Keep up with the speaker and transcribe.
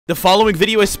The following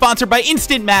video is sponsored by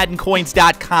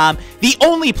InstantMaddenCoins.com. The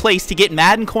only place to get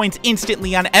Madden coins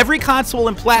instantly on every console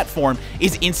and platform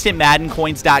is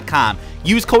InstantMaddenCoins.com.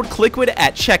 Use code Kliquid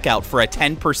at checkout for a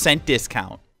 10%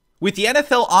 discount. With the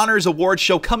NFL Honors Awards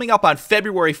show coming up on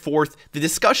February 4th, the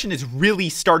discussion has really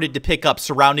started to pick up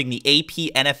surrounding the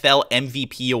AP NFL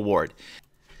MVP Award.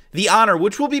 The honor,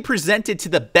 which will be presented to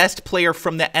the best player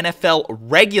from the NFL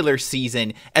regular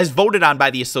season, as voted on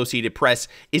by the Associated Press,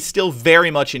 is still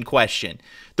very much in question.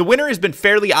 The winner has been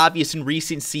fairly obvious in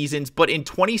recent seasons, but in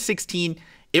 2016,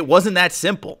 it wasn't that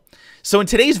simple. So in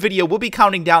today's video, we'll be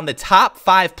counting down the top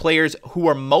 5 players who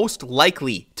are most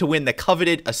likely to win the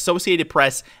coveted Associated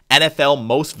Press NFL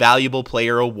Most Valuable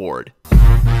Player Award.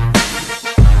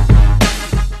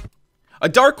 A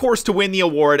dark horse to win the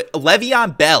award,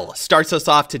 Le'Veon Bell starts us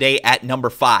off today at number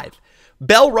 5.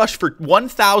 Bell rushed for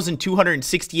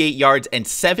 1,268 yards and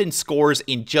 7 scores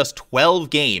in just 12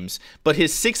 games, but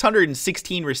his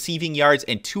 616 receiving yards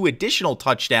and 2 additional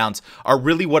touchdowns are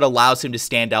really what allows him to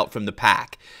stand out from the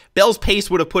pack. Bell's pace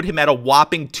would have put him at a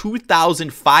whopping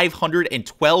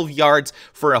 2,512 yards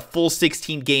for a full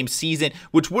 16-game season,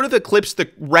 which would have eclipsed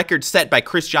the record set by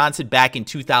Chris Johnson back in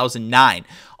 2009.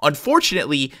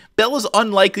 Unfortunately, Bell is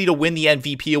unlikely to win the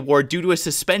MVP award due to a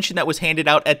suspension that was handed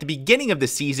out at the beginning of the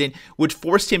season, which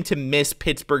forced him to miss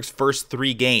Pittsburgh's first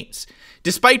 3 games.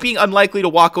 Despite being unlikely to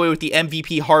walk away with the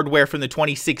MVP hardware from the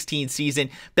 2016 season,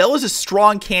 Bell is a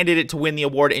strong candidate to win the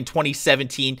award in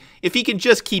 2017 if he can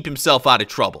just keep himself out of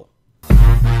trouble.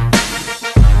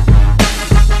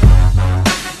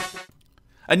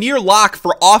 A near lock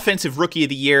for Offensive Rookie of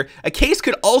the Year, a case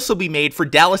could also be made for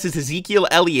Dallas's Ezekiel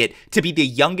Elliott to be the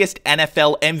youngest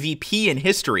NFL MVP in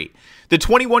history. The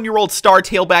 21-year-old star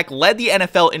tailback led the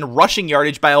NFL in rushing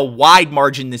yardage by a wide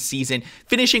margin this season,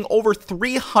 finishing over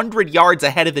 300 yards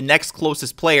ahead of the next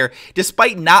closest player,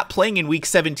 despite not playing in Week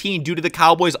 17 due to the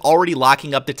Cowboys already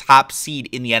locking up the top seed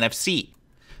in the NFC.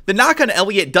 The knock on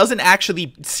Elliott doesn't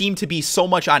actually seem to be so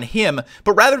much on him,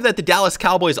 but rather that the Dallas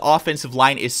Cowboys offensive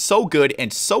line is so good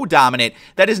and so dominant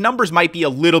that his numbers might be a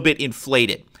little bit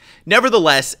inflated.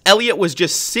 Nevertheless, Elliott was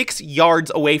just 6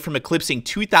 yards away from eclipsing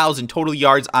 2,000 total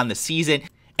yards on the season,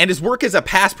 and his work as a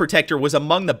pass protector was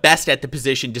among the best at the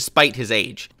position despite his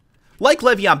age. Like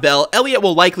Le'Veon Bell, Elliott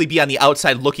will likely be on the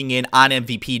outside looking in on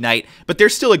MVP night, but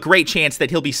there's still a great chance that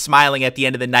he'll be smiling at the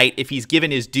end of the night if he's given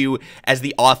his due as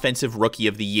the Offensive Rookie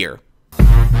of the Year. I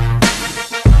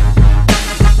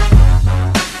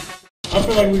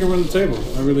feel like we can run the table.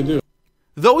 I really do.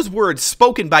 Those words,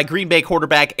 spoken by Green Bay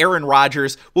quarterback Aaron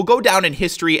Rodgers, will go down in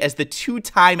history as the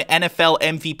 2-time NFL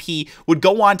MVP would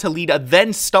go on to lead a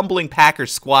then-stumbling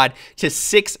Packers squad to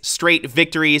 6 straight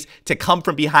victories to come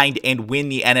from behind and win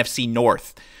the NFC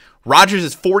North.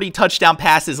 Rodgers' 40 touchdown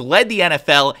passes led the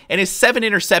NFL, and his 7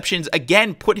 interceptions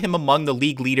again put him among the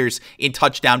league leaders in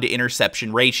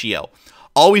touchdown-to-interception ratio.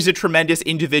 Always a tremendous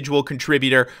individual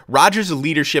contributor, Rodgers'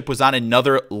 leadership was on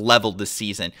another level this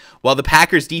season. While the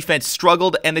Packers' defense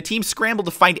struggled and the team scrambled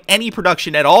to find any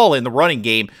production at all in the running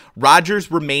game,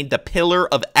 Rodgers remained the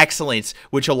pillar of excellence,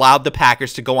 which allowed the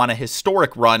Packers to go on a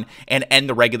historic run and end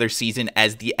the regular season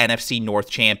as the NFC North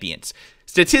champions.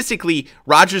 Statistically,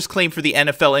 Rodgers' claim for the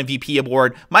NFL MVP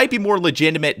award might be more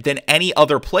legitimate than any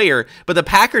other player, but the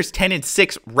Packers'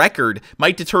 10-6 record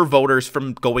might deter voters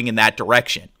from going in that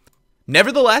direction.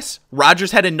 Nevertheless,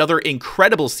 Rodgers had another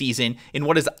incredible season in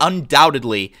what is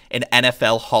undoubtedly an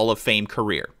NFL Hall of Fame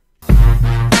career.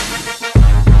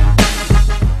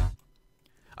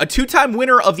 A 2-time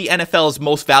winner of the NFL's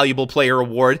Most Valuable Player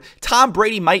Award, Tom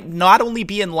Brady might not only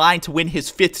be in line to win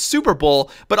his 5th Super Bowl,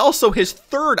 but also his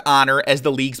 3rd honor as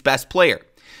the league's best player.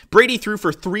 Brady threw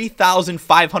for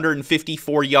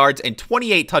 3,554 yards and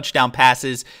 28 touchdown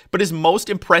passes, but his most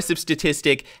impressive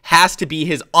statistic has to be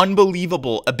his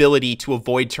unbelievable ability to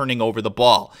avoid turning over the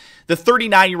ball. The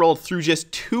 39-year-old threw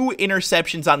just 2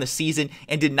 interceptions on the season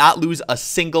and did not lose a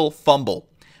single fumble.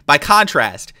 By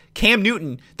contrast, Cam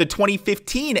Newton, the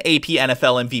 2015 AP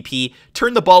NFL MVP,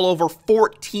 turned the ball over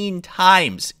 14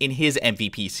 times in his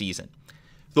MVP season.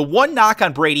 The one knock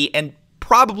on Brady, and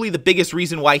probably the biggest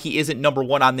reason why he isn't number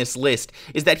 1 on this list,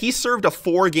 is that he served a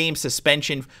 4-game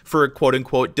suspension for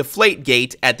quote-unquote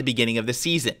Deflategate at the beginning of the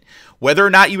season. Whether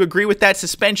or not you agree with that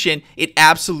suspension, it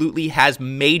absolutely has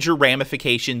major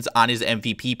ramifications on his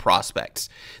MVP prospects.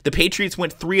 The Patriots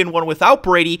went 3-1 without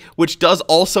Brady, which does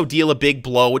also deal a big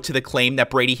blow to the claim that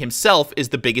Brady himself is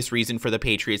the biggest reason for the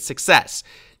Patriots' success.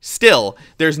 Still,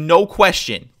 there's no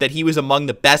question that he was among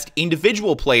the best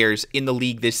individual players in the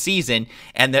league this season,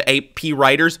 and the AP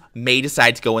writers may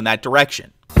decide to go in that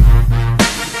direction.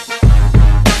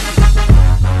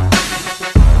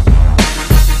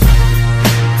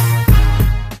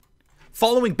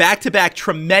 Following back-to-back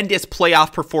tremendous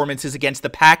playoff performances against the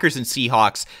Packers and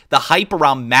Seahawks, the hype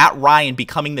around Matt Ryan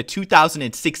becoming the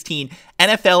 2016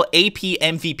 NFL AP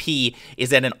MVP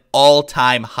is at an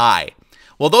all-time high.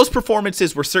 While those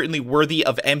performances were certainly worthy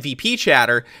of MVP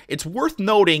chatter, it's worth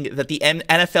noting that the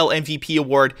NFL MVP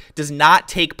award does not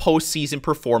take postseason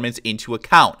performance into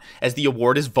account, as the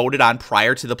award is voted on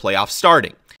prior to the playoffs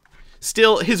starting.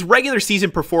 Still, his regular season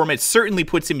performance certainly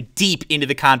puts him deep into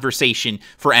the conversation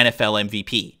for NFL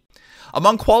MVP.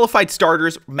 Among qualified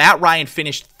starters, Matt Ryan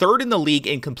finished third in the league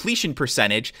in completion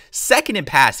percentage, second in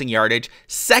passing yardage,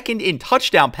 second in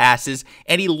touchdown passes,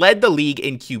 and he led the league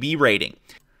in QB rating.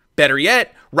 Better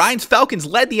yet, Ryan's Falcons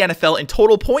led the NFL in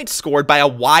total points scored by a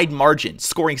wide margin,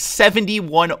 scoring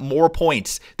 71 more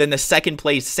points than the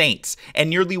second-place Saints and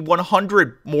nearly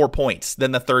 100 more points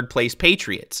than the third-place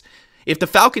Patriots. If the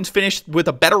Falcons finished with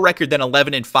a better record than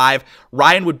 11-5,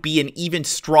 Ryan would be an even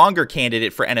stronger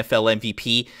candidate for NFL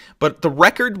MVP, but the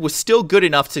record was still good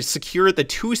enough to secure the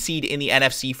 2 seed in the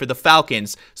NFC for the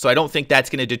Falcons, so I don't think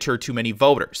that's going to deter too many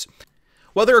voters.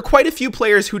 While there are quite a few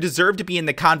players who deserve to be in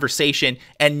the conversation,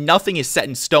 and nothing is set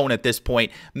in stone at this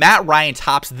point, Matt Ryan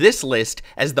tops this list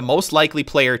as the most likely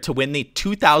player to win the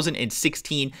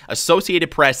 2016 Associated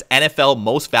Press NFL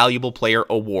Most Valuable Player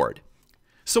Award.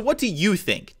 So what do you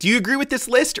think? Do you agree with this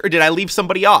list, or did I leave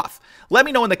somebody off? Let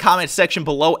me know in the comments section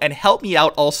below, and help me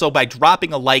out also by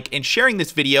dropping a like and sharing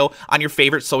this video on your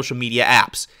favorite social media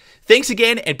apps. Thanks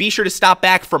again, and be sure to stop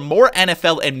back for more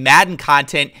NFL and Madden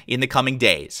content in the coming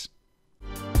days.